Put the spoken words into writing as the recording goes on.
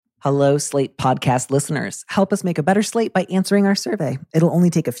Hello, Slate podcast listeners. Help us make a better Slate by answering our survey. It'll only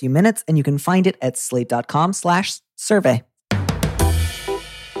take a few minutes, and you can find it at slate.com/survey.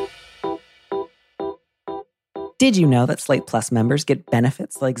 Did you know that Slate Plus members get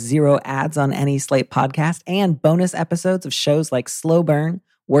benefits like 0 ads on any Slate podcast and bonus episodes of shows like Slow Burn,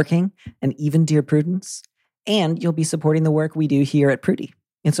 Working, and even Dear Prudence? And you'll be supporting the work we do here at Prudie.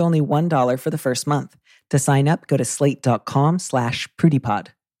 It's only $1 for the first month. To sign up, go to slate.com/PrudyPod.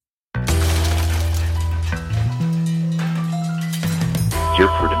 Dear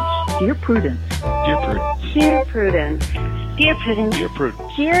Prudence. Dear Prudence. Dear Prudence. Dear Prudence. Dear Prudence. Dear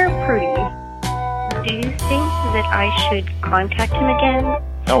Prudence. Dear Prudie. Do you think that I should contact him again?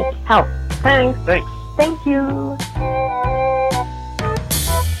 Help. Help. Thanks. Thanks. Thank you.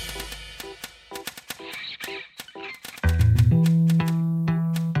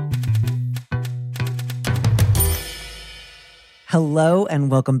 Hello and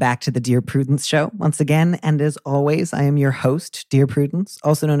welcome back to the Dear Prudence Show once again. And as always, I am your host, Dear Prudence,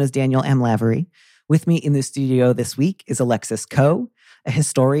 also known as Daniel M. Lavery. With me in the studio this week is Alexis Coe, a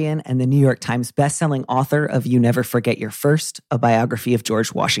historian and the New York Times bestselling author of You Never Forget Your First, a biography of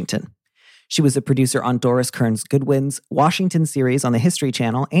George Washington. She was a producer on Doris Kearns Goodwin's Washington series on the History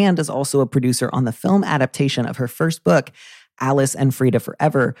Channel and is also a producer on the film adaptation of her first book, Alice and Frida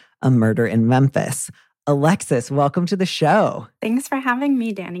Forever, A Murder in Memphis. Alexis, welcome to the show. Thanks for having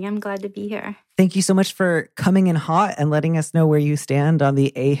me, Danny. I'm glad to be here. Thank you so much for coming in hot and letting us know where you stand on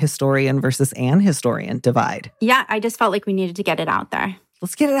the a historian versus an historian divide. Yeah, I just felt like we needed to get it out there.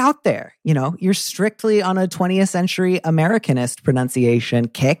 Let's get it out there. You know, you're strictly on a 20th century Americanist pronunciation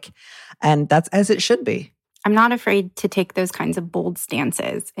kick, and that's as it should be. I'm not afraid to take those kinds of bold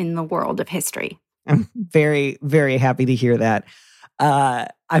stances in the world of history. I'm very, very happy to hear that. I'm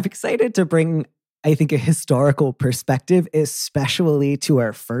excited to bring, I think, a historical perspective, especially to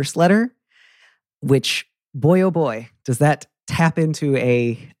our first letter, which, boy, oh boy, does that tap into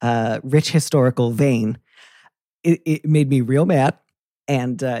a rich historical vein. It made me real mad.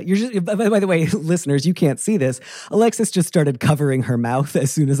 And you're just, by the way, listeners, you can't see this. Alexis just started covering her mouth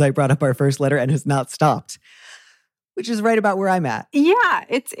as soon as I brought up our first letter and has not stopped, which is right about where I'm at. Yeah,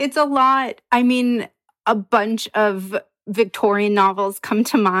 it's a lot. I mean, a bunch of Victorian novels come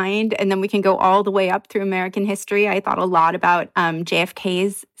to mind, and then we can go all the way up through American history. I thought a lot about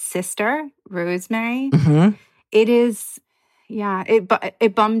JFK's sister, Rosemary. Mm-hmm. It is, yeah,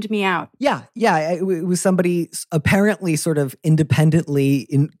 it bummed me out. Yeah. It was somebody apparently sort of independently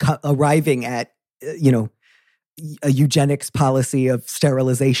arriving at, a eugenics policy of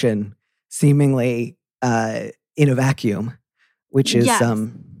sterilization, seemingly in a vacuum, which is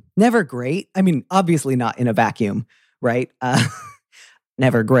never great. I mean, obviously not in a vacuum. Right?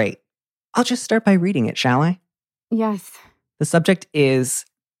 Never great. I'll just start by reading it, shall I? Yes. The subject is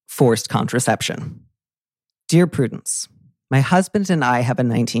forced contraception. Dear Prudence, my husband and I have a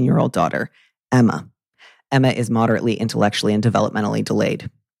 19-year-old daughter, Emma. Emma is moderately intellectually and developmentally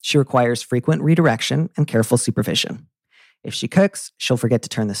delayed. She requires frequent redirection and careful supervision. If she cooks, she'll forget to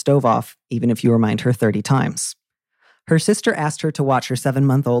turn the stove off, even if you remind her 30 times. Her sister asked her to watch her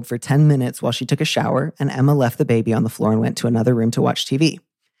 7-month-old for 10 minutes while she took a shower, and Emma left the baby on the floor and went to another room to watch TV.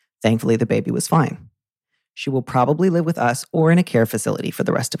 Thankfully, the baby was fine. She will probably live with us or in a care facility for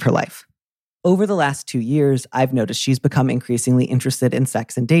the rest of her life. Over the last 2 years, I've noticed she's become increasingly interested in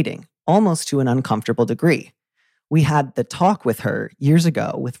sex and dating, almost to an uncomfortable degree. We had the talk with her years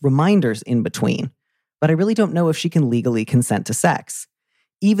ago with reminders in between, but I really don't know if she can legally consent to sex.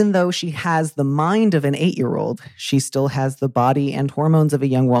 Even though she has the mind of an 8-year-old, she still has the body and hormones of a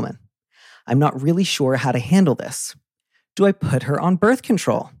young woman. I'm not really sure how to handle this. Do I put her on birth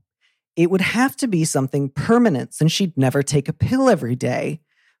control? It would have to be something permanent since she'd never take a pill every day,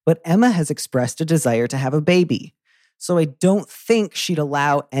 but Emma has expressed a desire to have a baby. So I don't think she'd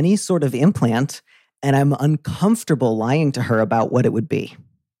allow any sort of implant, and I'm uncomfortable lying to her about what it would be.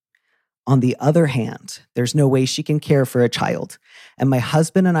 On the other hand, there's no way she can care for a child, and my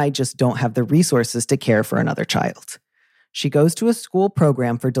husband and I just don't have the resources to care for another child. She goes to a school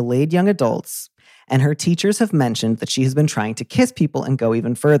program for delayed young adults, and her teachers have mentioned that she has been trying to kiss people and go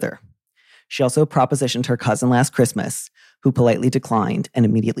even further. She also propositioned her cousin last Christmas, who politely declined and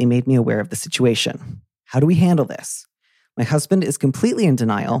immediately made me aware of the situation. How do we handle this? My husband is completely in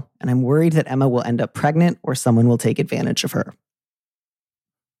denial, and I'm worried that Emma will end up pregnant or someone will take advantage of her.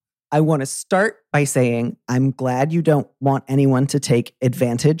 I want to start by saying I'm glad you don't want anyone to take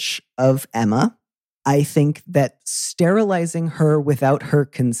advantage of Emma. I think that sterilizing her without her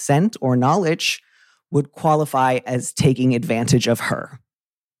consent or knowledge would qualify as taking advantage of her.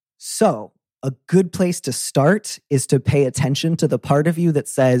 So a good place to start is to pay attention to the part of you that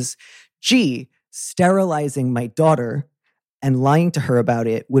says, gee, sterilizing my daughter and lying to her about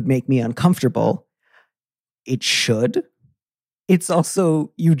it would make me uncomfortable. It should. It's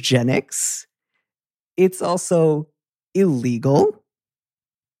also eugenics. It's also illegal.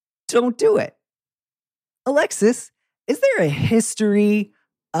 Don't do it. Alexis, is there a history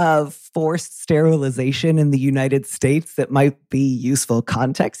of forced sterilization in the United States that might be useful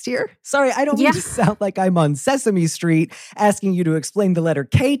context here? Sorry, I don't mean to sound like I'm on Sesame Street asking you to explain the letter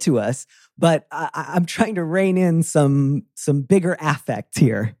K to us, but I'm trying to rein in some bigger affect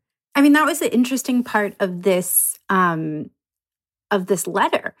here. I mean, that was the interesting part of this letter.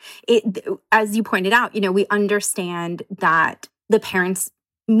 As you pointed out, we understand that the parents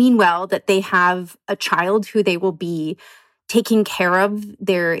mean well, that they have a child who they will be taking care of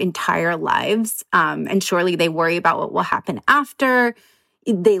their entire lives. And surely they worry about what will happen after.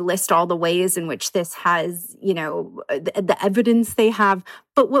 They list all the ways in which this has, the evidence they have.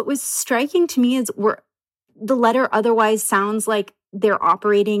 But what was striking to me is the letter otherwise sounds like they're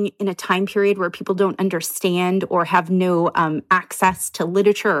operating in a time period where people don't understand or have no access to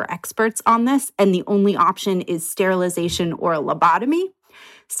literature or experts on this. And the only option is sterilization or a lobotomy.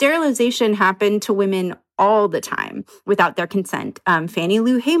 Sterilization happened to women all the time without their consent. Fannie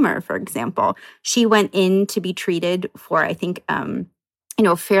Lou Hamer, for example, she went in to be treated for, I think, a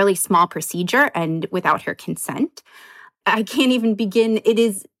fairly small procedure and without her consent. I can't even begin. It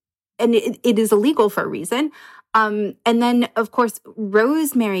is illegal for a reason. And then, of course,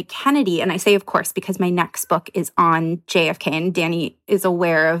 Rosemary Kennedy, and I say, of course, because my next book is on JFK, and Danny is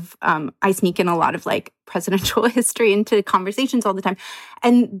aware of, I sneak in a lot of presidential history into conversations all the time.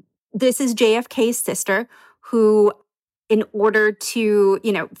 And this is JFK's sister who, in order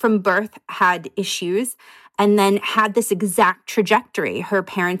to, from birth had issues and then had this exact trajectory. Her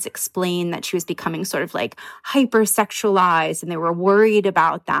parents explained that she was becoming sort of hypersexualized, and they were worried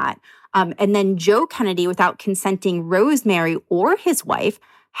about that. And then Joe Kennedy, without consenting Rosemary or his wife,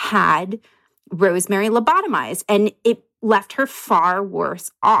 had Rosemary lobotomized, and it left her far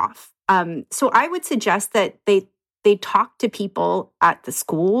worse off. So I would suggest that they talk to people at the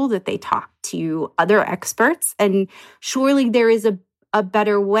school, that they talk to other experts, and surely there is a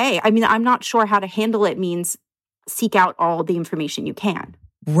better way. I mean, I'm not sure how to handle it means seek out all the information you can.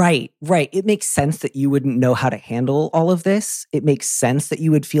 Right. It makes sense that you wouldn't know how to handle all of this. It makes sense that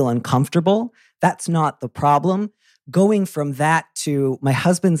you would feel uncomfortable. That's not the problem. Going from that to my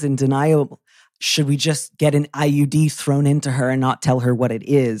husband's in denial, should we just get an IUD thrown into her and not tell her what it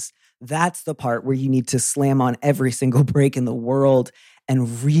is? That's the part where you need to slam on every single brake in the world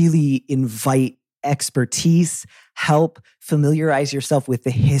and really invite expertise, help, familiarize yourself with the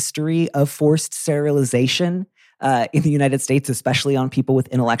history of forced sterilization in the United States, especially on people with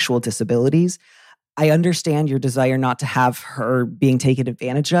intellectual disabilities. I understand your desire not to have her being taken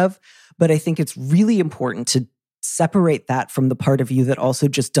advantage of, but I think it's really important to separate that from the part of you that also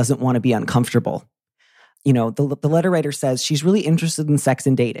just doesn't want to be uncomfortable. The letter writer says she's really interested in sex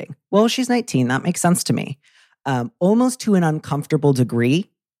and dating. Well, she's 19. That makes sense to me. Almost to an uncomfortable degree.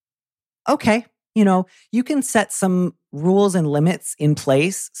 Okay. You can set some rules and limits in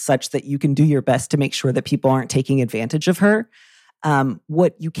place such that you can do your best to make sure that people aren't taking advantage of her.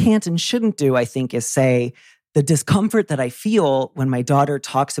 What you can't and shouldn't do, I think, is say the discomfort that I feel when my daughter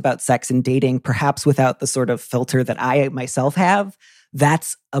talks about sex and dating, perhaps without the sort of filter that I myself have,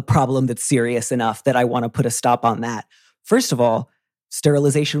 that's a problem that's serious enough that I want to put a stop on that. First of all,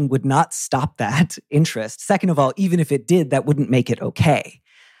 sterilization would not stop that interest. Second of all, even if it did, that wouldn't make it okay.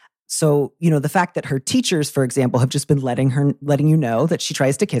 So, the fact that her teachers, for example, have just been letting you know that she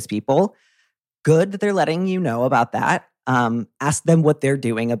tries to kiss people, good that they're letting you know about that. Ask them what they're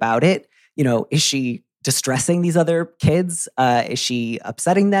doing about it. Is she distressing these other kids? Is she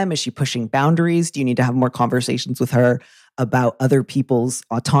upsetting them? Is she pushing boundaries? Do you need to have more conversations with her about other people's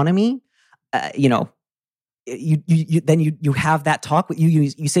autonomy? You have that talk.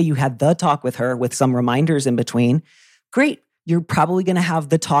 You say you had the talk with her with some reminders in between. Great. You're probably going to have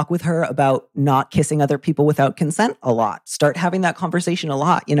the talk with her about not kissing other people without consent a lot. Start having that conversation a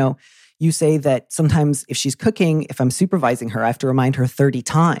lot. You say that sometimes if she's cooking, if I'm supervising her, I have to remind her 30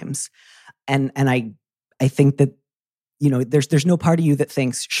 times. And I think that, there's no part of you that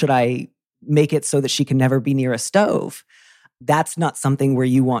thinks, should I make it so that she can never be near a stove? That's not something where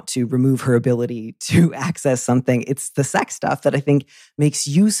you want to remove her ability to access something. It's the sex stuff that I think makes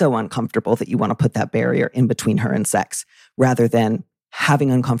you so uncomfortable that you want to put that barrier in between her and sex, rather than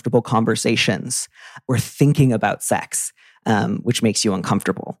having uncomfortable conversations or thinking about sex, which makes you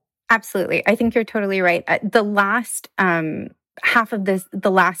uncomfortable. Absolutely. I think you're totally right. The last half of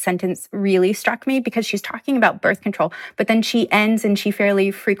the last sentence really struck me because she's talking about birth control, but then she ends and she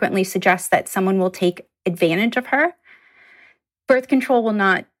fairly frequently suggests that someone will take advantage of her. Birth control will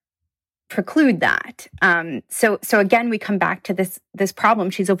not preclude that. So again, we come back to this problem.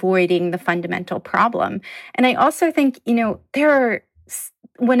 She's avoiding the fundamental problem. And I also think,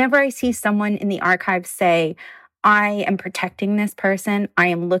 whenever I see someone in the archives say, I am protecting this person, I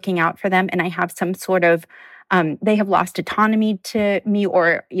am looking out for them, and I have some sort of they have lost autonomy to me,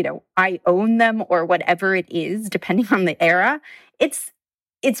 or, I own them, or whatever it is, depending on the era. It's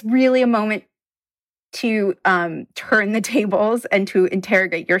really a moment to turn the tables and to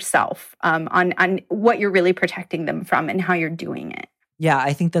interrogate yourself on what you're really protecting them from and how you're doing it. Yeah,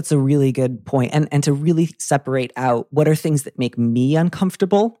 I think that's a really good point. And to really separate out what are things that make me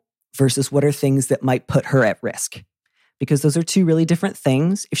uncomfortable versus what are things that might put her at risk. Because those are two really different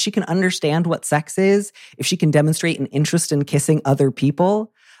things. If she can understand what sex is, if she can demonstrate an interest in kissing other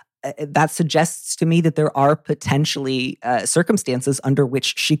people, that suggests to me that there are potentially circumstances under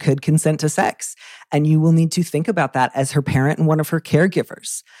which she could consent to sex. And you will need to think about that as her parent and one of her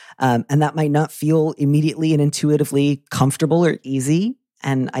caregivers. And that might not feel immediately and intuitively comfortable or easy.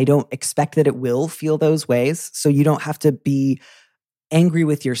 And I don't expect that it will feel those ways. So you don't have to be angry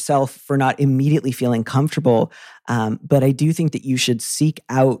with yourself for not immediately feeling comfortable. But I do think that you should seek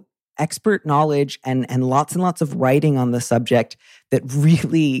out expert knowledge and lots of writing on the subject that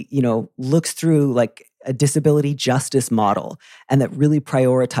really, looks through like a disability justice model and that really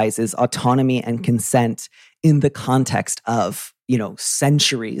prioritizes autonomy and consent in the context of,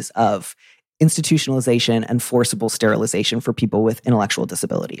 centuries of institutionalization and forcible sterilization for people with intellectual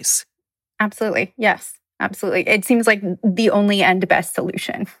disabilities. Absolutely. Yes. Absolutely. It seems like the only and best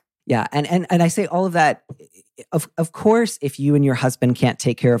solution. Yeah. And I say all of that, of course, if you and your husband can't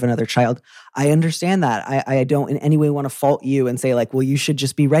take care of another child, I understand that. I don't in any way want to fault you and say like, well, you should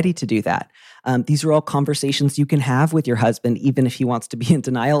just be ready to do that. These are all conversations you can have with your husband, even if he wants to be in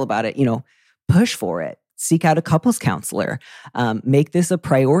denial about it, push for it. Seek out a couples counselor. Make this a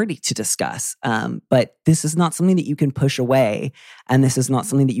priority to discuss. But this is not something that you can push away. And this is not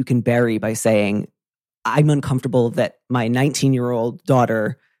something that you can bury by saying, I'm uncomfortable that my 19-year-old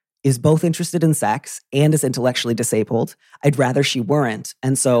daughter is both interested in sex and is intellectually disabled. I'd rather she weren't.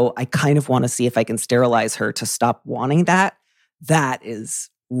 And so I kind of want to see if I can sterilize her to stop wanting that. That is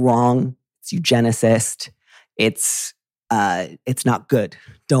wrong. It's eugenicist. It's not good.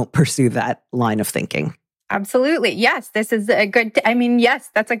 Don't pursue that line of thinking. Absolutely. Yes, this is a good, yes,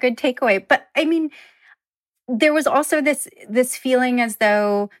 that's a good takeaway. But there was also this feeling as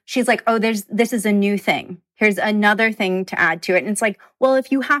though she's like, oh, this is a new thing. Here's another thing to add to it. And it's like, well,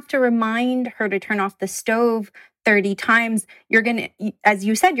 if you have to remind her to turn off the stove 30 times, you're going to, as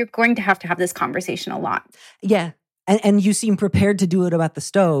you said, you're going to have this conversation a lot. Yeah. And you seem prepared to do it about the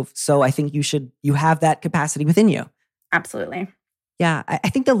stove. So I think you have that capacity within you. Absolutely. Yeah. I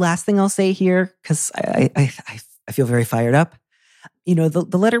think the last thing I'll say here, because I feel very fired up.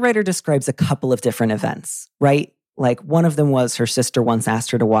 The letter writer describes a couple of different events, right? Like one of them was her sister once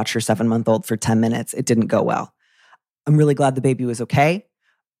asked her to watch her 7-month-old for 10 minutes. It didn't go well. I'm really glad the baby was okay.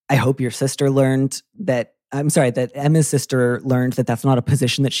 I hope your sister learned that Emma's sister learned that that's not a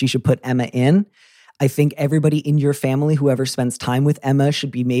position that she should put Emma in. I think everybody in your family, whoever spends time with Emma,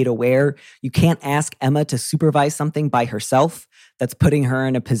 should be made aware. You can't ask Emma to supervise something by herself. That's putting her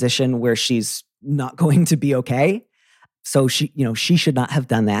in a position where she's not going to be okay. So she should not have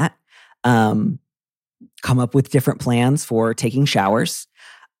done that. Come up with different plans for taking showers.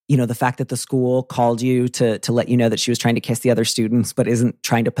 The fact that the school called you to let you know that she was trying to kiss the other students, but isn't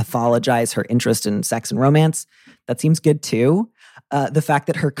trying to pathologize her interest in sex and romance. That seems good too. The fact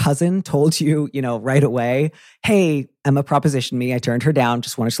that her cousin told you, right away, hey, Emma propositioned me. I turned her down.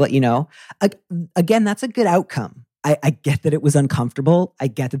 Just wanted to let you know. Again, that's a good outcome. I get that it was uncomfortable. I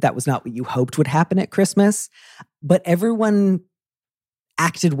get that was not what you hoped would happen at Christmas, but everyone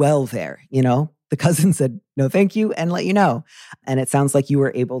acted well there, The cousin said, no, thank you, and let you know. And it sounds like you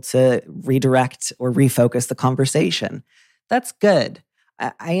were able to redirect or refocus the conversation. That's good.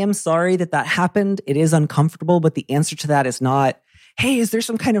 I am sorry that happened. It is uncomfortable, but the answer to that is not, hey, is there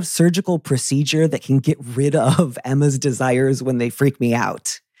some kind of surgical procedure that can get rid of Emma's desires when they freak me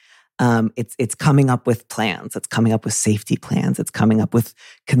out? It's coming up with plans. It's coming up with safety plans. It's coming up with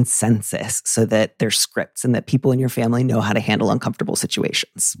consensus so that there's scripts and that people in your family know how to handle uncomfortable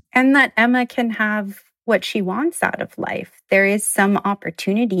situations. And that Emma can have what she wants out of life. There is some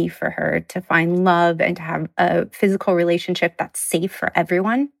opportunity for her to find love and to have a physical relationship that's safe for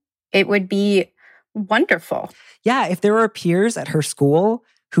everyone. It would be wonderful. Yeah, if there are peers at her school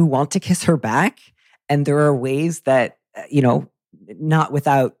who want to kiss her back, and there are ways that not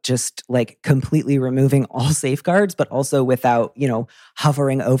without just like completely removing all safeguards, but also without,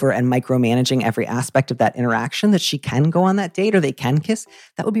 hovering over and micromanaging every aspect of that interaction, that she can go on that date or they can kiss.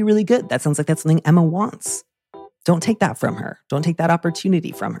 That would be really good. That sounds like that's something Emma wants. Don't take that from her. Don't take that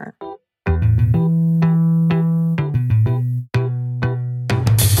opportunity from her.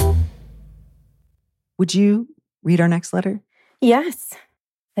 Would you read our next letter? Yes.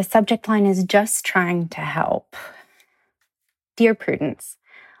 The subject line is just trying to help. Dear Prudence,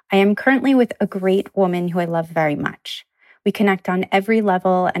 I am currently with a great woman who I love very much. We connect on every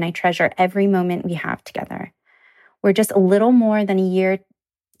level, and I treasure every moment we have together. We're just a little more than a year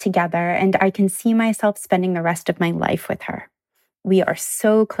together, and I can see myself spending the rest of my life with her. We are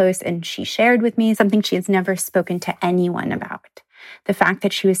so close, and she shared with me something she has never spoken to anyone about: the fact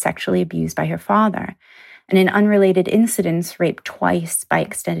that she was sexually abused by her father, and in unrelated incidents, raped twice by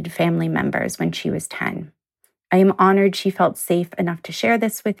extended family members when she was 10. I am honored she felt safe enough to share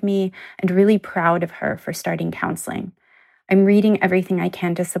this with me, and really proud of her for starting counseling. I'm reading everything I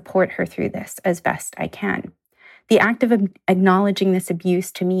can to support her through this as best I can. The act of acknowledging this abuse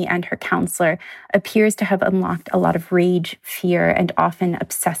to me and her counselor appears to have unlocked a lot of rage, fear, and often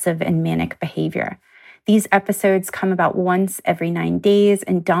obsessive and manic behavior. These episodes come about once every 9 days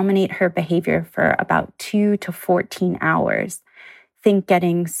and dominate her behavior for about 2 to 14 hours. Think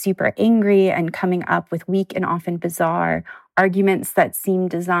getting super angry and coming up with weak and often bizarre arguments that seem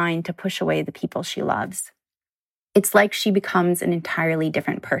designed to push away the people she loves. It's like she becomes an entirely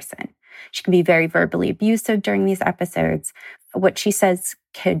different person. She can be very verbally abusive during these episodes. What she says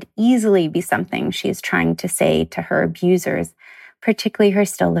could easily be something she is trying to say to her abusers, particularly her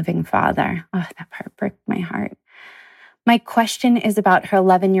still living father. Oh, that part broke my heart. My question is about her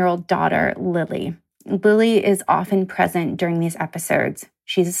 11-year-old daughter, Lily. Lily is often present during these episodes.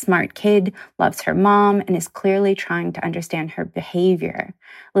 She's a smart kid, loves her mom, and is clearly trying to understand her behavior.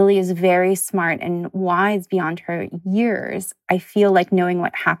 Lily is very smart and wise beyond her years. I feel like knowing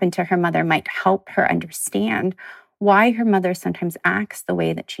what happened to her mother might help her understand why her mother sometimes acts the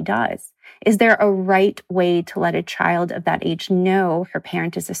way that she does. Is there a right way to let a child of that age know her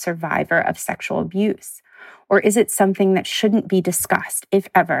parent is a survivor of sexual abuse? Or is it something that shouldn't be discussed, if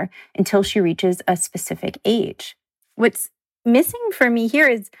ever, until she reaches a specific age? What's missing for me here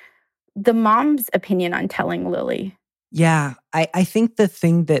is the mom's opinion on telling Lily. Yeah, I think the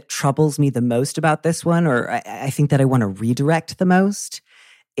thing that troubles me the most about this one, or I think that I want to redirect the most,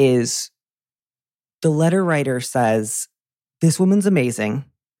 is the letter writer says, this woman's amazing.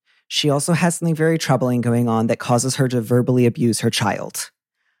 She also has something very troubling going on that causes her to verbally abuse her child.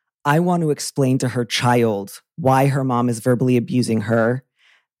 I want to explain to her child why her mom is verbally abusing her.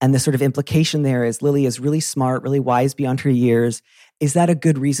 And the sort of implication there is Lily is really smart, really wise beyond her years. Is that a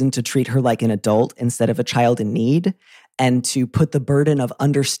good reason to treat her like an adult instead of a child in need? And to put the burden of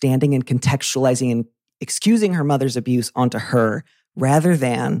understanding and contextualizing and excusing her mother's abuse onto her, rather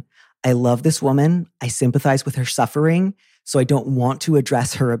than, I love this woman, I sympathize with her suffering, so I don't want to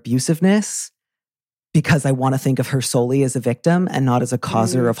address her abusiveness because I want to think of her solely as a victim and not as a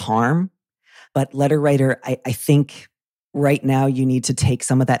causer of harm. But letter writer, I think right now you need to take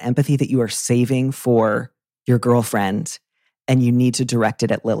some of that empathy that you are saving for your girlfriend and you need to direct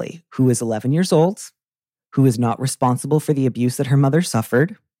it at Lily, who is 11 years old, who is not responsible for the abuse that her mother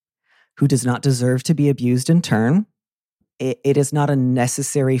suffered, who does not deserve to be abused in turn. It is not a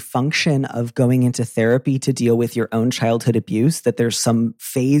necessary function of going into therapy to deal with your own childhood abuse, that there's some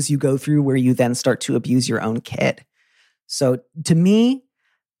phase you go through where you then start to abuse your own kid. So to me,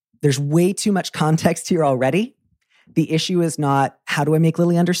 there's way too much context here already. The issue is not, how do I make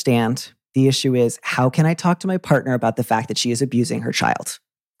Lily understand? The issue is, how can I talk to my partner about the fact that she is abusing her child?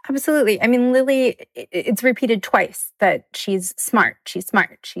 Absolutely. I mean, Lily, it's repeated twice that she's smart. She's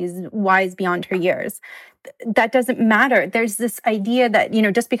wise beyond her years. That doesn't matter. There's this idea that,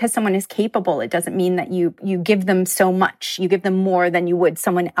 just because someone is capable, it doesn't mean that you give them so much. You give them more than you would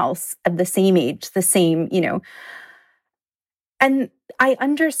someone else of the same age, the same. And I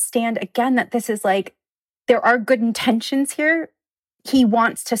understand, again, that this is like, there are good intentions here. He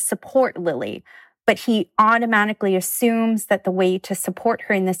wants to support Lily, but he automatically assumes that the way to support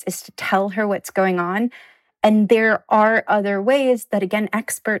her in this is to tell her what's going on. And there are other ways that, again,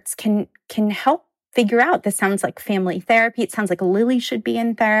 experts can help figure out. This sounds like family therapy. It sounds like Lily should be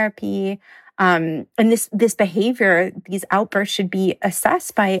in therapy. And this behavior, these outbursts should be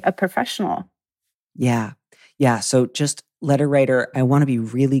assessed by a professional. Yeah. So just letter writer, I want to be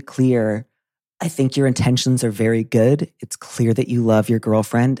really clear. I think your intentions are very good. It's clear that you love your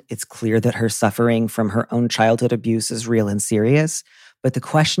girlfriend. It's clear that her suffering from her own childhood abuse is real and serious. But the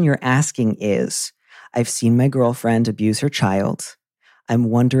question you're asking is, I've seen my girlfriend abuse her child. I'm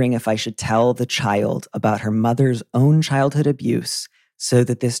wondering if I should tell the child about her mother's own childhood abuse so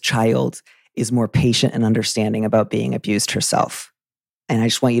that this child is more patient and understanding about being abused herself. And I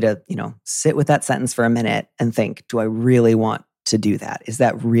just want you to, sit with that sentence for a minute and think, do I really want to do that? Is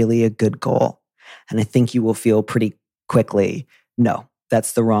that really a good goal? And I think you will feel pretty quickly, no,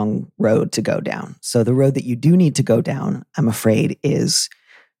 that's the wrong road to go down. So the road that you do need to go down, I'm afraid, is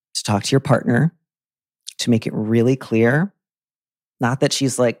to talk to your partner, to make it really clear, not that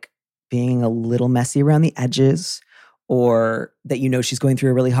she's like being a little messy around the edges or that she's going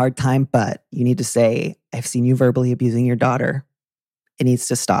through a really hard time, but you need to say, I've seen you verbally abusing your daughter. It needs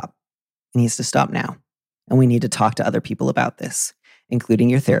to stop. It needs to stop now. And we need to talk to other people about this, including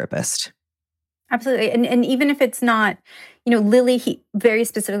your therapist. Absolutely. And even if it's not, Lily, he very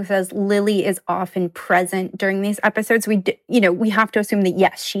specifically says Lily is often present during these episodes. We have to assume that,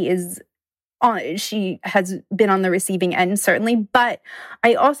 yes, she has been on the receiving end, certainly. But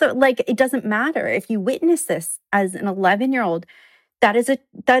I also, it doesn't matter if you witness this as an 11-year-old,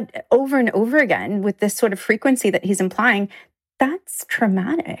 that over and over again with this sort of frequency that he's implying, that's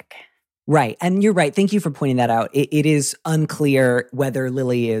traumatic. Right. And you're right. Thank you for pointing that out. It is unclear whether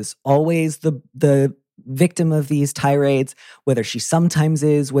Lily is always the victim of these tirades, whether she sometimes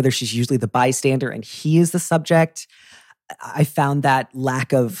is, whether she's usually the bystander and he is the subject. I found that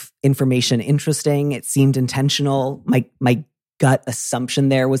lack of information interesting. It seemed intentional. My gut assumption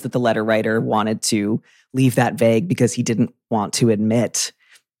there was that the letter writer wanted to leave that vague because he didn't want to admit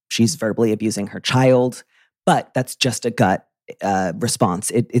she's verbally abusing her child. But that's just a gut response.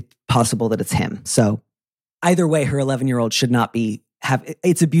 It's possible that it's him. So either way, her 11-year-old should not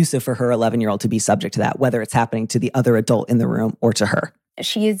it's abusive for her 11-year-old to be subject to that, whether it's happening to the other adult in the room or to her.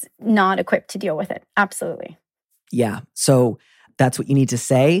 She is not equipped to deal with it. Absolutely. Yeah. So that's what you need to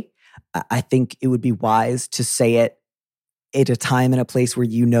say. I think it would be wise to say it at a time and a place where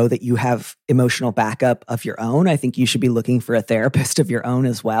you know that you have emotional backup of your own. I think you should be looking for a therapist of your own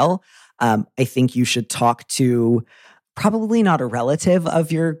as well. I think you should talk to probably not a relative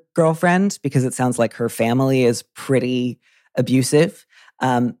of your girlfriend because it sounds like her family is pretty abusive.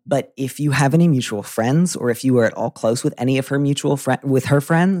 But if you have any mutual friends or if you are at all close with any of her with her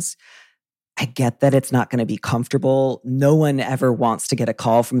friends, I get that it's not going to be comfortable. No one ever wants to get a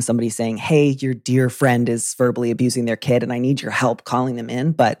call from somebody saying, hey, your dear friend is verbally abusing their kid and I need your help calling them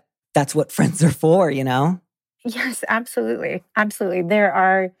in. But that's what friends are for, Yes, absolutely. Absolutely.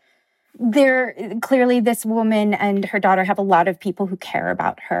 There clearly this woman and her daughter have a lot of people who care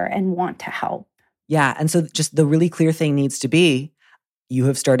about her and want to help. Yeah. And so just the really clear thing needs to be, you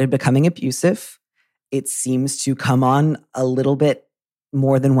have started becoming abusive. It seems to come on a little bit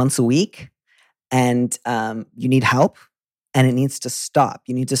more than once a week. And you need help and it needs to stop.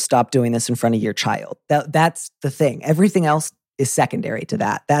 You need to stop doing this in front of your child. That's the thing. Everything else is secondary to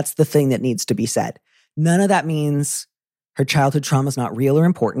that. That's the thing that needs to be said. None of that means her childhood trauma is not real or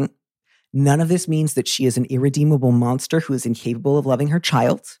important. None of this means that she is an irredeemable monster who is incapable of loving her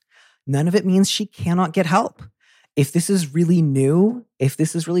child. None of it means she cannot get help. If this is really new, if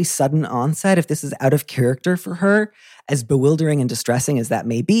this is really sudden onset, if this is out of character for her, as bewildering and distressing as that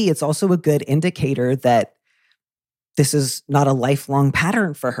may be, it's also a good indicator that this is not a lifelong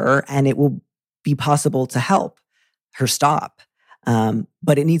pattern for her and it will be possible to help her stop.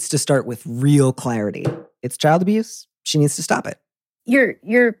 But it needs to start with real clarity. It's child abuse. She needs to stop it.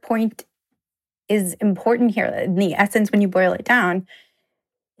 Your point is important here. In the essence, when you boil it down,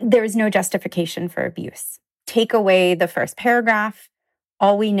 there is no justification for abuse. Take away the first paragraph.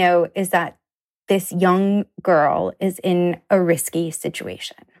 All we know is that this young girl is in a risky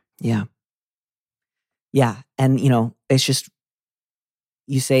situation. Yeah. Yeah. And, it's just,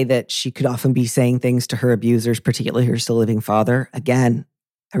 you say that she could often be saying things to her abusers, particularly her still living father. Again,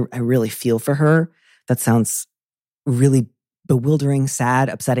 I really feel for her. That sounds really bewildering, sad,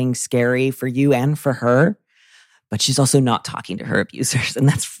 upsetting, scary for you and for her. But she's also not talking to her abusers. And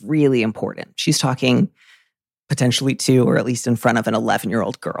that's really important. She's talking potentially to, or at least in front of an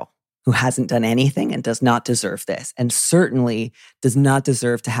 11-year-old girl who hasn't done anything and does not deserve this. And certainly does not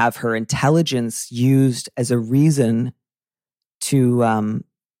deserve to have her intelligence used as a reason to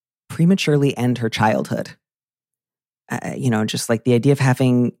prematurely end her childhood. Just like the idea of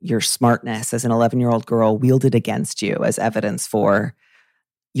having your smartness as an 11-year-old girl wielded against you as evidence for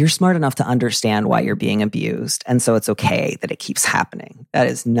you're smart enough to understand why you're being abused. And so it's okay that it keeps happening. That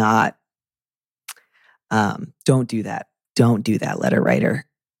is not, don't do that. Don't do that, letter writer.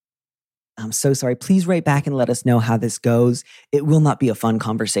 I'm so sorry. Please write back and let us know how this goes. It will not be a fun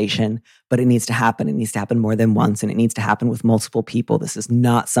conversation, but it needs to happen. It needs to happen more than once, and it needs to happen with multiple people. This is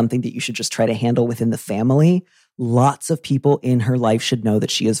not something that you should just try to handle within the family. Lots of people in her life should know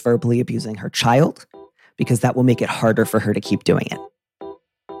that she is verbally abusing her child, because that will make it harder for her to keep doing it.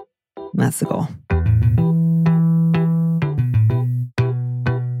 And that's the goal.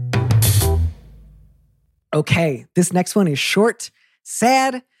 Okay, this next one is short,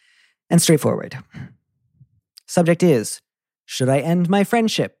 sad, and straightforward. Subject is, should I end my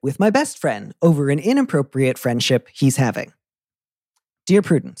friendship with my best friend over an inappropriate friendship he's having? Dear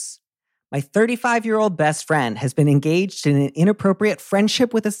Prudence, my 35-year-old best friend has been engaged in an inappropriate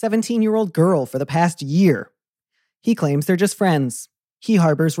friendship with a 17-year-old girl for the past year. He claims they're just friends. He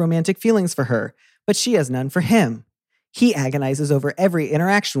harbors romantic feelings for her, but she has none for him. He agonizes over every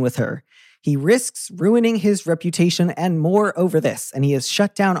interaction with her. He risks ruining his reputation and more over this, and he has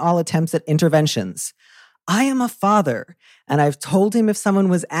shut down all attempts at interventions. I am a father, and I've told him if someone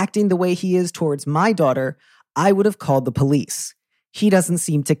was acting the way he is towards my daughter, I would have called the police. He doesn't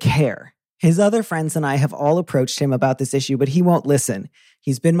seem to care. His other friends and I have all approached him about this issue, but he won't listen.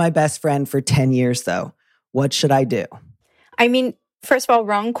 He's been my best friend for 10 years, though. What should I do? I mean, first of all,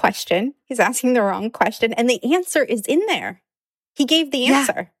 wrong question. He's asking the wrong question, and the answer is in there. He gave the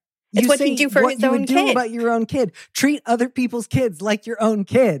answer. It's what you do for his own kid. What you do about your own kid. Treat other people's kids like your own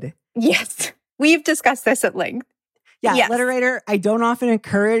kid. Yes. We've discussed this at length. Yeah, yes. Letter writer, I don't often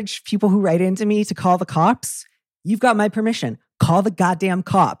encourage people who write into me to call the cops. You've got my permission. Call the goddamn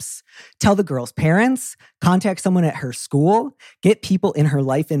cops. Tell the girl's parents, contact someone at her school, get people in her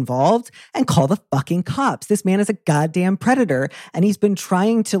life involved, and call the fucking cops. This man is a goddamn predator, and he's been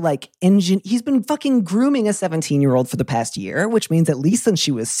trying to he's been fucking grooming a 17-year-old for the past year, which means at least since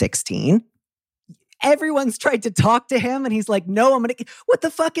she was 16. Everyone's tried to talk to him, and he's like, no, what the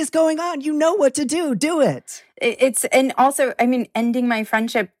fuck is going on? You know what to do. Do it. And also, I mean, ending my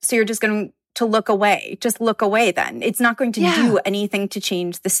friendship, so you're just going to look away. Just look away then. It's not going to do anything to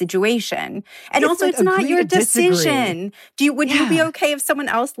change the situation. And also, it's not your decision. Would you be okay if someone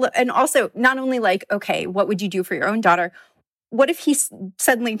else, and also not only okay, what would you do for your own daughter? What if he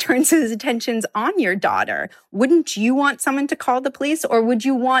suddenly turns his attentions on your daughter? Wouldn't you want someone to call the police, or would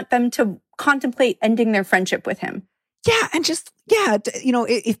you want them to contemplate ending their friendship with him? Yeah, and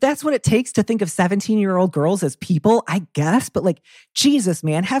if that's what it takes to think of 17-year-old girls as people, I guess. But Jesus,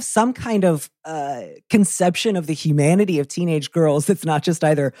 man, have some kind of conception of the humanity of teenage girls that's not just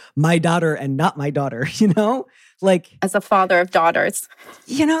either my daughter and not my daughter, As a father of daughters.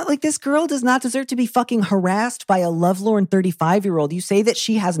 This girl does not deserve to be fucking harassed by a lovelorn 35-year-old. You say that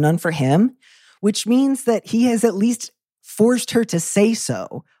she has none for him, which means that he has at least forced her to say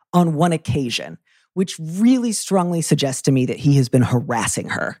so on one occasion, which really strongly suggests to me that he has been harassing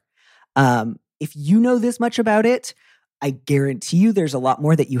her. If you know this much about it, I guarantee you there's a lot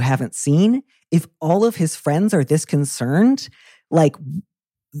more that you haven't seen. If all of his friends are this concerned,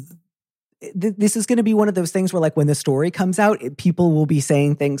 this is going to be one of those things where when the story comes out, people will be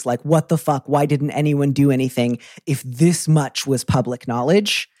saying things like, what the fuck? Why didn't anyone do anything? If this much was public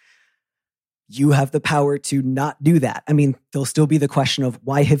knowledge, you have the power to not do that. I mean, there'll still be the question of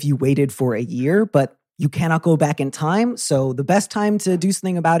why have you waited for a year, but you cannot go back in time. So the best time to do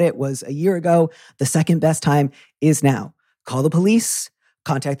something about it was a year ago. The second best time is now. Call the police,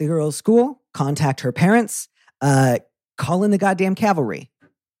 contact the girl's school, contact her parents, call in the goddamn cavalry.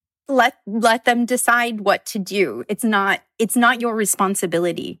 Let them decide what to do. It's not your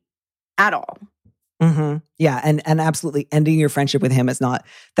responsibility at all. Mm-hmm. Yeah, and absolutely ending your friendship with him is not.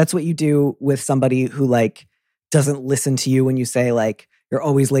 That's what you do with somebody who doesn't listen to you when you say you're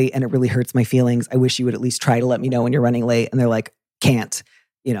always late and it really hurts my feelings. I wish you would at least try to let me know when you're running late. And they're like, can't.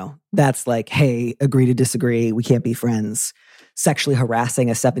 That's hey, agree to disagree. We can't be friends. Sexually harassing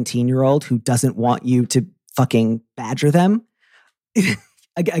a 17-year-old who doesn't want you to fucking badger them.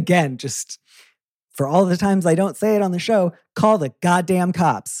 Again, just for all the times I don't say it on the show, call the goddamn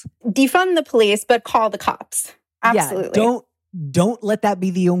cops. Defund the police, but call the cops. Absolutely. Yeah, don't let that be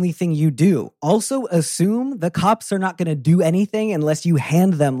the only thing you do. Also assume the cops are not going to do anything unless you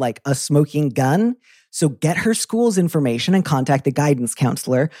hand them a smoking gun. So get her school's information and contact the guidance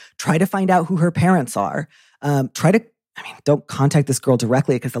counselor. Try to find out who her parents are. Don't contact this girl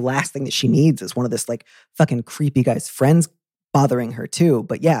directly, because the last thing that she needs is one of this fucking creepy guy's friends bothering her too.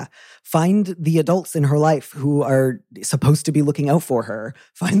 But yeah, find the adults in her life who are supposed to be looking out for her.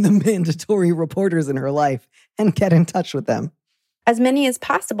 Find the mandatory reporters in her life and get in touch with them. As many as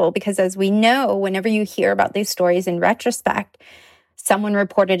possible, because as we know, whenever you hear about these stories in retrospect, someone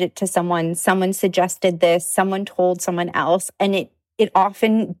reported it to someone suggested this, someone told someone else, and it It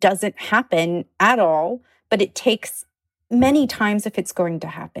often doesn't happen at all, but it takes many times if it's going to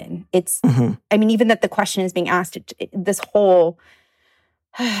happen. I mean, even that the question is being asked, the whole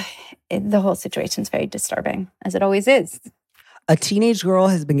situation is very disturbing, as it always is. A teenage girl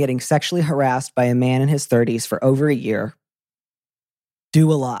has been getting sexually harassed by a man in his 30s for over a year.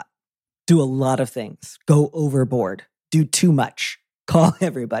 Do a lot. Do a lot of things. Go overboard. Do too much. Call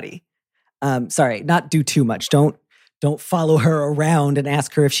everybody. Sorry, not do too much. Don't follow her around and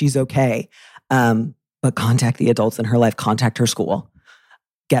ask her if she's okay. But contact the adults in her life. Contact her school.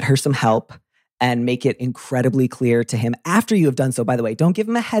 Get her some help and make it incredibly clear to him after you have done so. By the way, don't give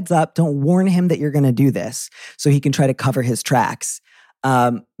him a heads up. Don't warn him that you're going to do this so he can try to cover his tracks.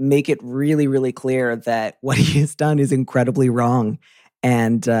 Make it really, really clear that what he has done is incredibly wrong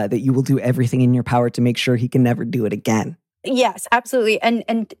and that you will do everything in your power to make sure he can never do it again. Yes, absolutely.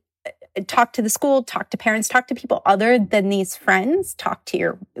 And talk to the school, talk to parents, talk to people other than these friends, talk to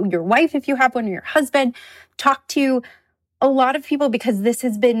your wife if you have one, or your husband, talk to a lot of people, because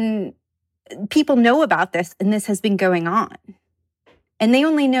people know about this and this has been going on. And they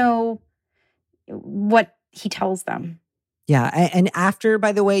only know what he tells them. Yeah. And after,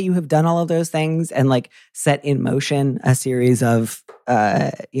 by the way, you have done all of those things and like set in motion a series of,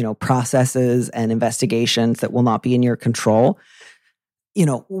 processes and investigations that will not be in your control,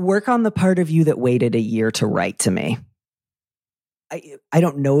 work on the part of you that waited a year to write to me. I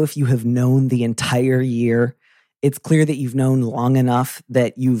don't know if you have known the entire year. It's clear that you've known long enough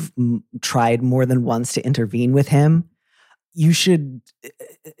that you've tried more than once to intervene with him. You should,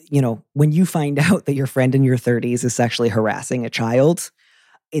 when you find out that your friend in your 30s is sexually harassing a child,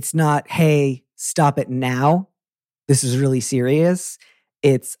 it's not, hey, stop it now. This is really serious.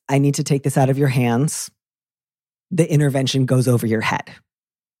 It's, I need to take this out of your hands. The intervention goes over your head.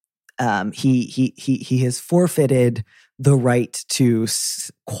 He has forfeited the right to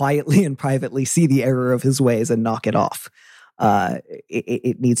quietly and privately see the error of his ways and knock it off.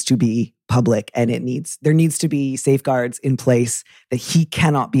 It needs to be public, and there needs to be safeguards in place that he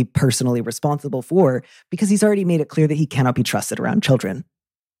cannot be personally responsible for, because he's already made it clear that he cannot be trusted around children.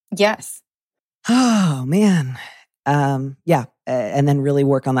 Yes. Oh, man. Yeah. And then really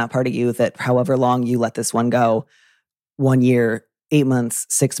work on that part of you that however long you let this one go, 1 year, 8 months,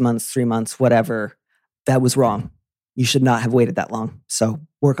 6 months, 3 months, whatever, that was wrong. You should not have waited that long. So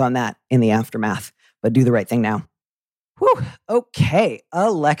work on that in the aftermath, but do the right thing now. Whew. Okay.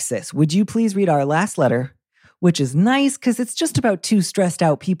 Alexis, would you please read our last letter, which is nice because it's just about two stressed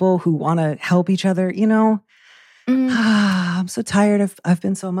out people who want to help each other, I'm so tired. I've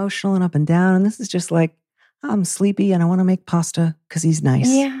been so emotional and up and down. And this is just like, I'm sleepy and I want to make pasta because he's nice.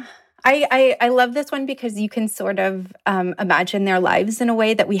 Yeah. I love this one because you can sort of imagine their lives in a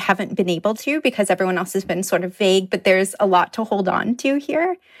way that we haven't been able to, because everyone else has been sort of vague, but there's a lot to hold on to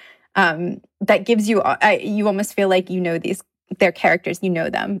here. That gives you, you almost feel like their characters,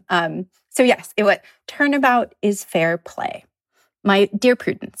 them. So yes, turnabout is fair play. My dear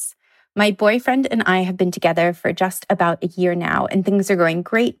Prudence, my boyfriend and I have been together for just about a year now, and things are going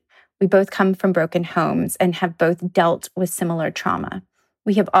great. We both come from broken homes and have both dealt with similar trauma.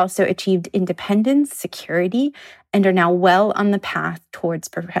 We have also achieved independence, security, and are now well on the path towards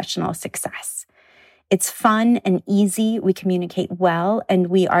professional success. It's fun and easy, we communicate well, and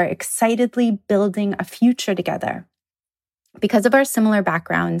we are excitedly building a future together. Because of our similar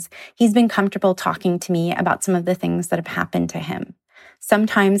backgrounds, he's been comfortable talking to me about some of the things that have happened to him.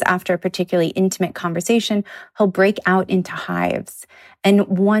 Sometimes after a particularly intimate conversation, he'll break out into hives. And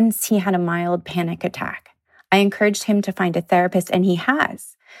once he had a mild panic attack. I encouraged him to find a therapist, and he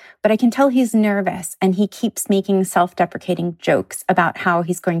has. But I can tell he's nervous, and he keeps making self-deprecating jokes about how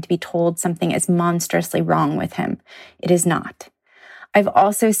he's going to be told something is monstrously wrong with him. It is not. I've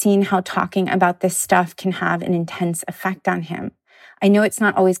also seen how talking about this stuff can have an intense effect on him. I know it's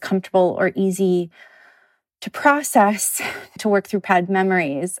not always comfortable or easy to process, to work through bad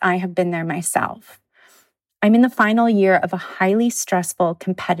memories. I have been there myself. I'm in the final year of a highly stressful,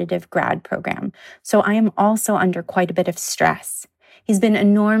 competitive grad program, so I am also under quite a bit of stress. He's been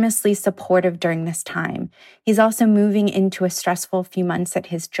enormously supportive during this time. He's also moving into a stressful few months at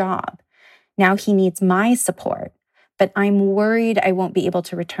his job. Now he needs my support, but I'm worried I won't be able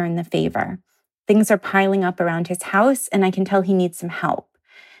to return the favor. Things are piling up around his house, and I can tell he needs some help.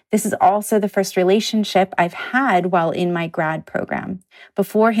 This is also the first relationship I've had while in my grad program.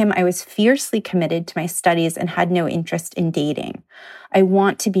 Before him, I was fiercely committed to my studies and had no interest in dating. I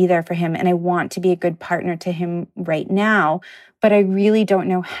want to be there for him, and I want to be a good partner to him right now, but I really don't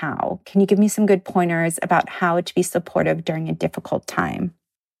know how. Can you give me some good pointers about how to be supportive during a difficult time?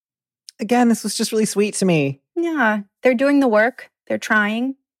 Again, this was just really sweet to me. Yeah, they're doing the work. They're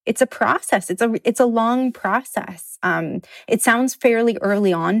trying. It's a process. It's a long process. It sounds fairly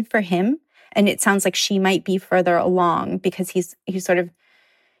early on for him, and it sounds like she might be further along because he's sort of,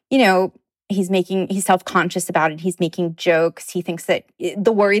 he's self-conscious about it. He's making jokes. He thinks that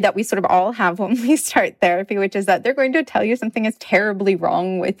the worry that we sort of all have when we start therapy, which is that they're going to tell you something is terribly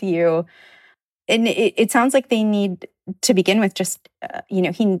wrong with you. And it sounds like they need to begin with just, he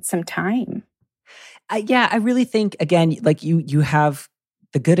needs some time. I really think, again, like you have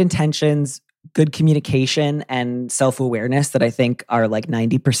the good intentions, good communication, and self-awareness that I think are like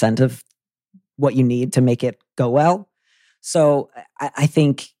 90% of what you need to make it go well. So I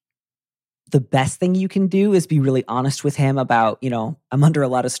think the best thing you can do is be really honest with him about, I'm under a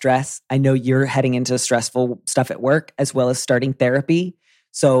lot of stress. I know you're heading into stressful stuff at work as well as starting therapy.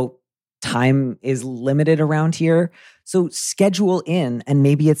 So time is limited around here. So schedule in, and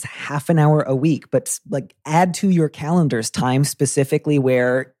maybe it's half an hour a week, but like add to your calendars time specifically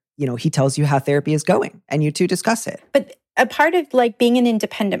where, he tells you how therapy is going and you two discuss it. But a part of like being an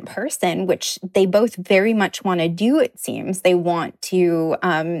independent person, which they both very much want to do, it seems, they want to,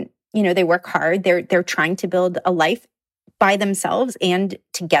 they work hard. They're trying to build a life by themselves and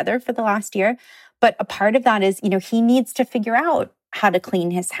together for the last year. But a part of that is, he needs to figure out how to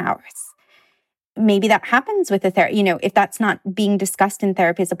clean his house. Maybe that happens with a therapist. If that's not being discussed in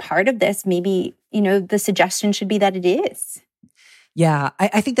therapy as a part of this, maybe, the suggestion should be that it is. Yeah,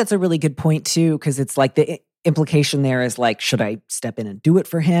 I think that's a really good point too, because it's like the implication there is like, should I step in and do it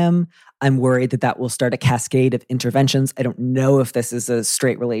for him? I'm worried that will start a cascade of interventions. I don't know if this is a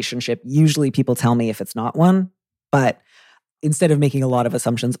straight relationship. Usually people tell me if it's not one, but instead of making a lot of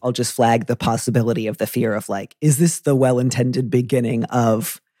assumptions, I'll just flag the possibility of the fear of like, is this the well-intended beginning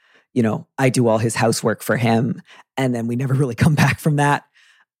of, I do all his housework for him, and then we never really come back from that.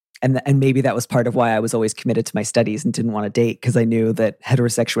 And maybe that was part of why I was always committed to my studies and didn't want to date, because I knew that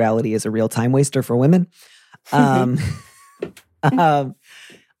heterosexuality is a real time waster for women. All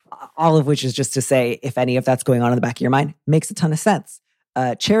of which is just to say, if any of that's going on in the back of your mind, makes a ton of sense.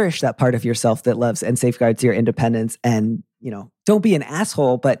 Cherish that part of yourself that loves and safeguards your independence, and don't be an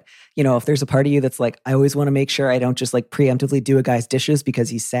asshole. But if there's a part of you that's like, I always want to make sure I don't just like preemptively do a guy's dishes because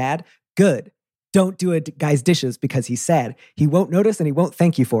he's sad. Good. Don't do a guy's dishes because he's sad. He won't notice and he won't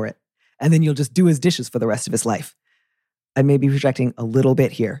thank you for it. And then you'll just do his dishes for the rest of his life. I may be projecting a little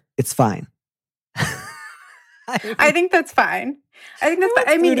bit here. It's fine. I think that's fine. I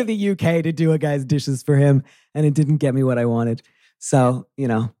flew to the UK to do a guy's dishes for him, and it didn't get me what I wanted. So,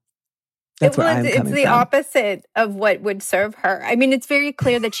 that's where I'm coming from. It's the opposite of what would serve her. I mean, it's very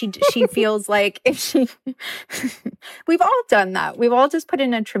clear that she feels like if she... We've all done that. We've all just put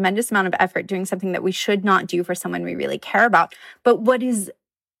in a tremendous amount of effort doing something that we should not do for someone we really care about. But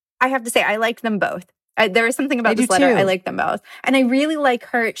I have to say, I liked them both. There is something about this letter. I like them both. And I really like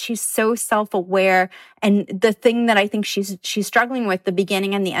her. She's so self-aware. And the thing that I think she's struggling with, the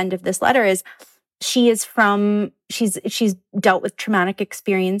beginning and the end of this letter, is she's dealt with traumatic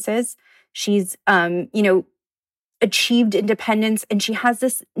experiences. She's, achieved independence, and she has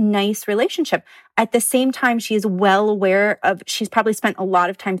this nice relationship. At the same time, she is well aware she's probably spent a lot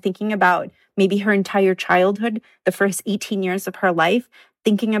of time thinking about maybe her entire childhood, the first 18 years of her life,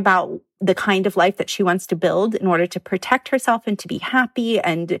 thinking about the kind of life that she wants to build in order to protect herself and to be happy,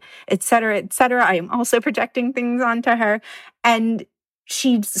 and et cetera, et cetera. I am also projecting things onto her. And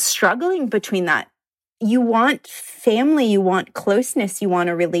she's struggling between that. You want family, you want closeness, you want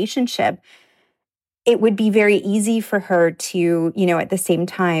a relationship. It would be very easy for her to, at the same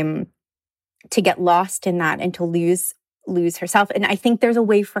time, to get lost in that and to lose herself. And I think there's a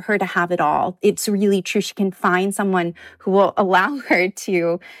way for her to have it all. It's really true. She can find someone who will allow her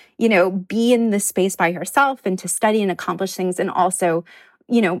to, be in this space by herself and to study and accomplish things. And also,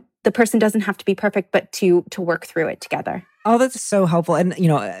 the person doesn't have to be perfect, but to work through it together. Oh, that's so helpful. And,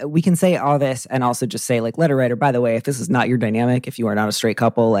 we can say all this and also just say, like, letter writer, by the way, if this is not your dynamic, if you are not a straight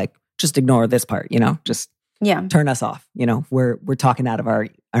couple, like, just ignore this part, just turn us off. We're talking out of our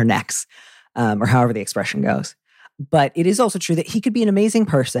necks, or however the expression goes. But it is also true that he could be an amazing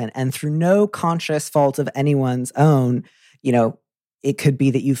person, and through no conscious fault of anyone's own, it could be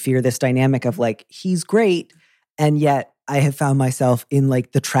that you fear this dynamic of like, he's great, and yet I have found myself in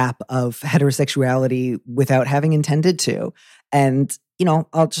like the trap of heterosexuality without having intended to. And,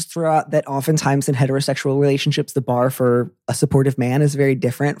 I'll just throw out that oftentimes in heterosexual relationships, the bar for a supportive man is very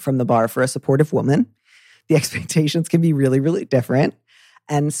different from the bar for a supportive woman. The expectations can be really, really different.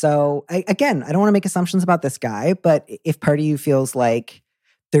 And so, I don't want to make assumptions about this guy, but if part of you feels like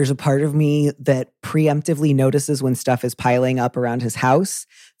There's a part of me that preemptively notices when stuff is piling up around his house,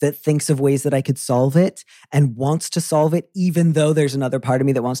 that thinks of ways that I could solve it and wants to solve it, even though there's another part of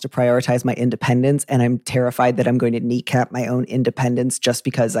me that wants to prioritize my independence. And I'm terrified that I'm going to kneecap my own independence just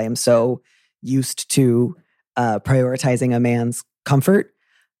because I am so used to prioritizing a man's comfort.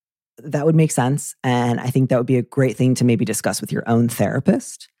 That would make sense. And I think that would be a great thing to maybe discuss with your own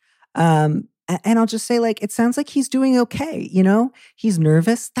therapist. And I'll just say, like, it sounds like he's doing okay. You know, he's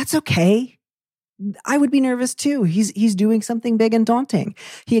nervous. That's okay. I would be nervous too. He's doing something big and daunting.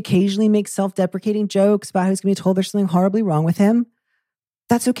 He occasionally makes self-deprecating jokes about how he's going to be told there's something horribly wrong with him.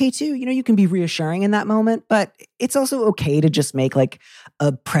 That's okay too. You know, you can be reassuring in that moment, but it's also okay to just make like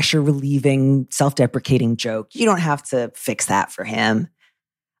a pressure relieving, self-deprecating joke. You don't have to fix that for him.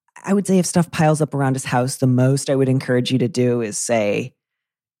 I would say if stuff piles up around his house, the most I would encourage you to do is say,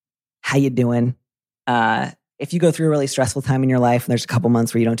 how you doing? If you go through a really stressful time in your life and there's a couple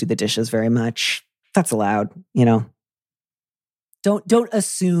months where you don't do the dishes very much, that's allowed, you know. Don't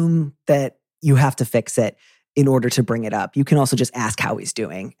assume that you have to fix it in order to bring it up. You can also just ask how he's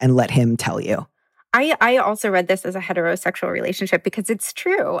doing and let him tell you. I also read this as a heterosexual relationship because it's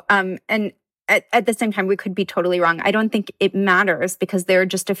true. And at the same time, we could be totally wrong. I don't think it matters because there are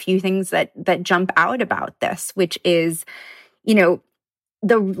just a few things that jump out about this, which is, you know,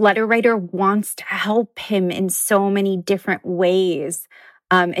 the letter writer wants to help him in so many different ways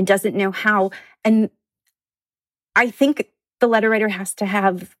and doesn't know how. And I think the letter writer has to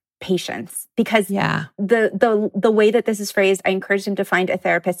have patience because the way that this is phrased, I encouraged him to find a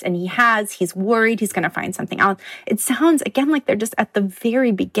therapist and he's worried he's going to find something else. It sounds, again, like they're just at the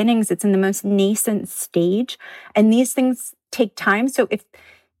very beginnings. It's in the most nascent stage. And these things take time. So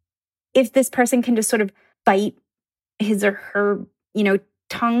if this person can just sort of bite his or her, you know,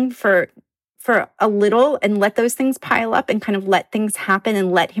 tongue for a little and let those things pile up and kind of let things happen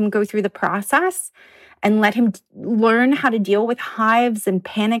and let him go through the process and let him learn how to deal with hives and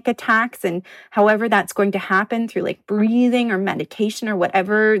panic attacks and however that's going to happen through like breathing or meditation or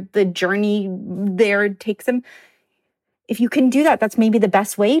whatever the journey there takes him. If you can do that, that's maybe the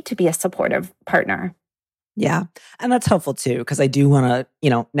best way to be a supportive partner. Yeah. And that's helpful too, because I do want to, you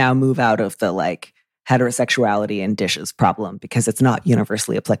know, now move out of the like heterosexuality and dishes problem because it's not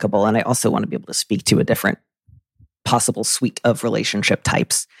universally applicable. And I also want to be able to speak to a different possible suite of relationship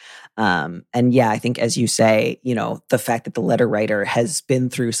types. And yeah, I think as you say, you know, the fact that the letter writer has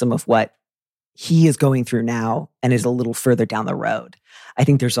been through some of what he is going through now and is a little further down the road. I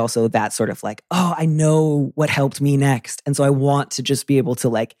think there's also that sort of like, oh, I know what helped me next. And so I want to just be able to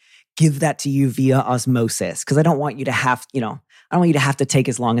like give that to you via osmosis because I don't want you to have, you know, I don't want you to have to take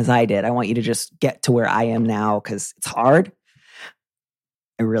as long as I did. I want you to just get to where I am now because it's hard.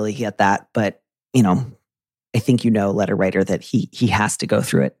 I really get that. But, you know, I think you know, letter writer, that he has to go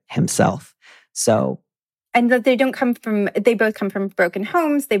through it himself. So. And that they both come from broken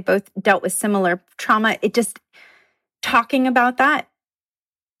homes. They both dealt with similar trauma. It just, talking about that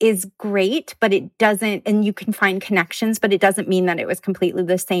is great, but it doesn't, and you can find connections, but it doesn't mean that it was completely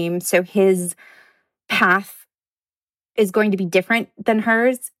the same. So his path is going to be different than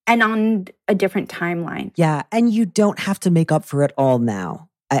hers and on a different timeline. Yeah. And you don't have to make up for it all now.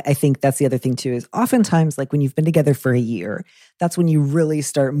 I think that's the other thing too, is oftentimes like when you've been together for a year, that's when you really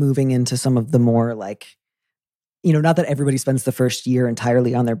start moving into some of the more like, you know, not that everybody spends the first year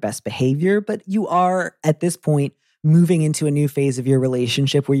entirely on their best behavior, but you are at this point moving into a new phase of your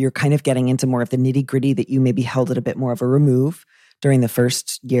relationship where you're kind of getting into more of the nitty gritty that you maybe held at a bit more of a remove during the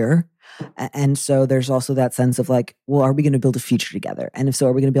first year. And so there's also that sense of like, well, are we going to build a future together? And if so,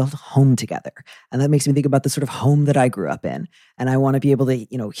 are we going to build a home together? And that makes me think about the sort of home that I grew up in. And I want to be able to,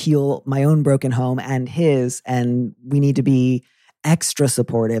 you know, heal my own broken home and his. And we need to be extra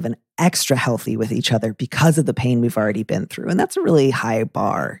supportive and extra healthy with each other because of the pain we've already been through. And that's a really high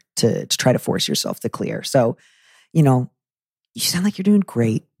bar to try to force yourself to clear. So, you know, you sound like you're doing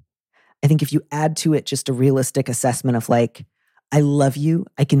great. I think if you add to it just a realistic assessment of like, I love you.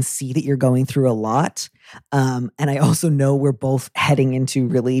 I can see that you're going through a lot. And I also know we're both heading into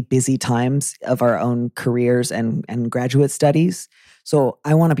really busy times of our own careers and graduate studies. So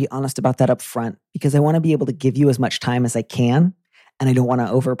I want to be honest about that up front because I want to be able to give you as much time as I can. And I don't want to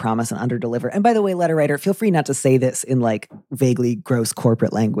overpromise and underdeliver. And by the way, letter writer, feel free not to say this in like vaguely gross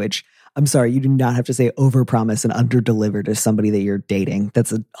corporate language. I'm sorry, you do not have to say overpromise and underdeliver to somebody that you're dating.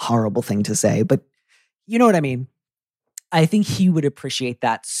 That's a horrible thing to say, but you know what I mean? I think he would appreciate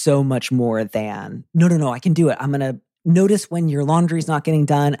that so much more than, no, I can do it. I'm going to notice when your laundry's not getting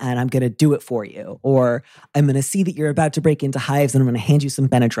done and I'm going to do it for you. Or I'm going to see that you're about to break into hives and I'm going to hand you some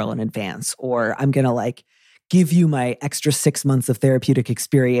Benadryl in advance. Or I'm going to like give you my extra 6 months of therapeutic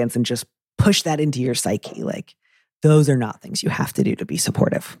experience and just push that into your psyche. Like, those are not things you have to do to be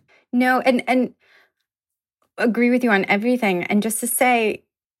supportive. No, and agree with you on everything. And just to say,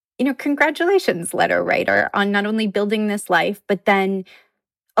 congratulations, letter writer, on not only building this life, but then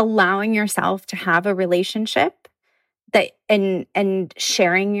allowing yourself to have a relationship that and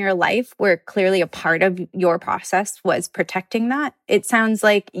sharing your life where clearly a part of your process was protecting that. It sounds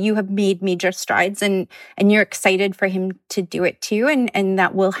like you have made major strides and you're excited for him to do it too. And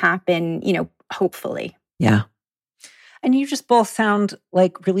that will happen, hopefully. Yeah. And you just both sound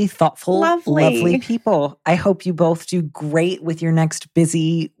like really thoughtful, lovely people. I hope you both do great with your next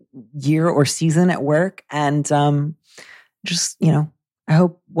busy year or season at work. And I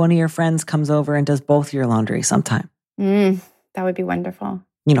hope one of your friends comes over and does both your laundry sometime. That would be wonderful.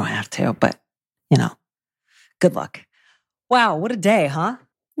 You don't have to, but, good luck. Wow, what a day, huh?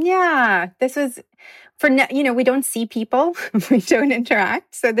 Yeah, this was we don't see people, we don't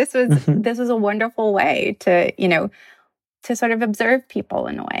interact. So this was a wonderful way to, to sort of observe people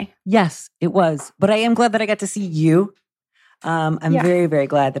in a way. Yes, it was. But I am glad that I got to see you. I'm very, very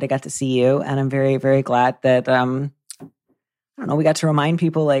glad that I got to see you. And I'm very, very glad that, we got to remind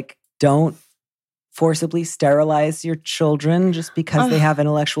people, like, don't forcibly sterilize your children just because they have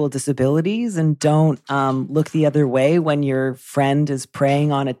intellectual disabilities, and don't look the other way when your friend is preying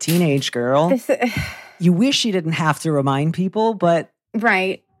on a teenage girl. You wish you didn't have to remind people, but...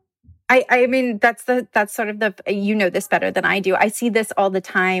 Right. I mean, that's sort of this better than I do. I see this all the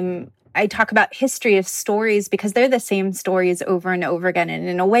time. I talk about history of stories because they're the same stories over and over again. And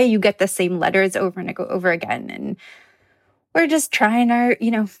in a way, you get the same letters over and over again. And we're just trying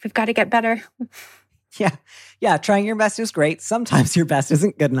we've got to get better. Yeah. Trying your best is great. Sometimes your best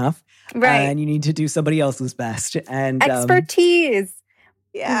isn't good enough. Right. And you need to do somebody else's best. And expertise.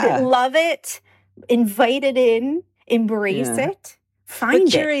 Love it. Invite it in. Embrace it. Find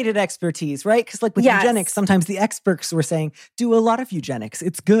but curated expertise, right? Because like with eugenics, sometimes the experts were saying, do a lot of eugenics.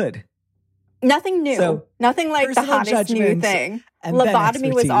 It's good. Nothing new. So, nothing like the hottest new thing.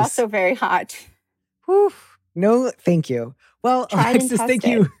 Lobotomy was also very hot. Whew. No, thank you. Well, Alexis, thank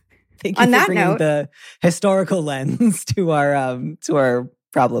you. Thank you for bringing the historical lens to our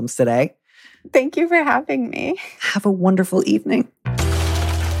problems today. Thank you for having me. Have a wonderful evening.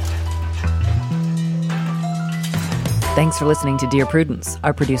 Thanks for listening to Dear Prudence.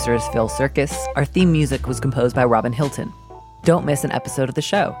 Our producer is Phil Circus. Our theme music was composed by Robin Hilton. Don't miss an episode of the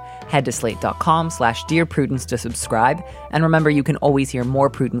show. Head to slate.com/Dear Prudence to subscribe. And remember, you can always hear more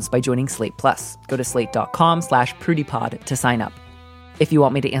Prudence by joining Slate Plus. Go to slate.com/PrudyPod to sign up. If you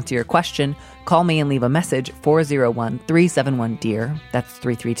want me to answer your question, call me and leave a message, 401-371-DEAR, that's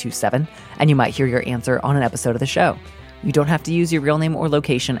 3327, and you might hear your answer on an episode of the show. You don't have to use your real name or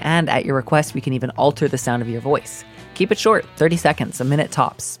location, and at your request, we can even alter the sound of your voice. Keep it short, 30 seconds, a minute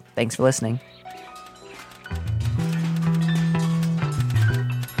tops. Thanks for listening.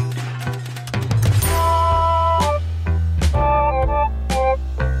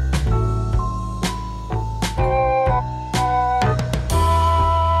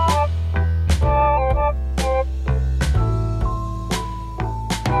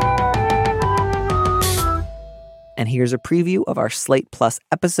 And here's a preview of our Slate Plus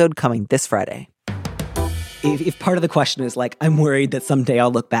episode coming this Friday. If part of the question is like, I'm worried that someday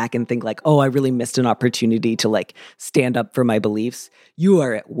I'll look back and think like, oh, I really missed an opportunity to like stand up for my beliefs. You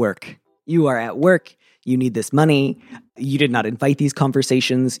are at work. You are at work. You need this money. You did not invite these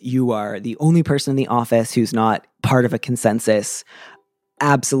conversations. You are the only person in the office who's not part of a consensus.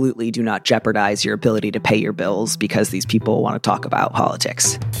 Absolutely do not jeopardize your ability to pay your bills because these people want to talk about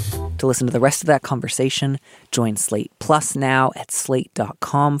politics. To listen to the rest of that conversation, join Slate Plus now at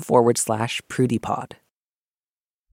slate.com/PrudyPod.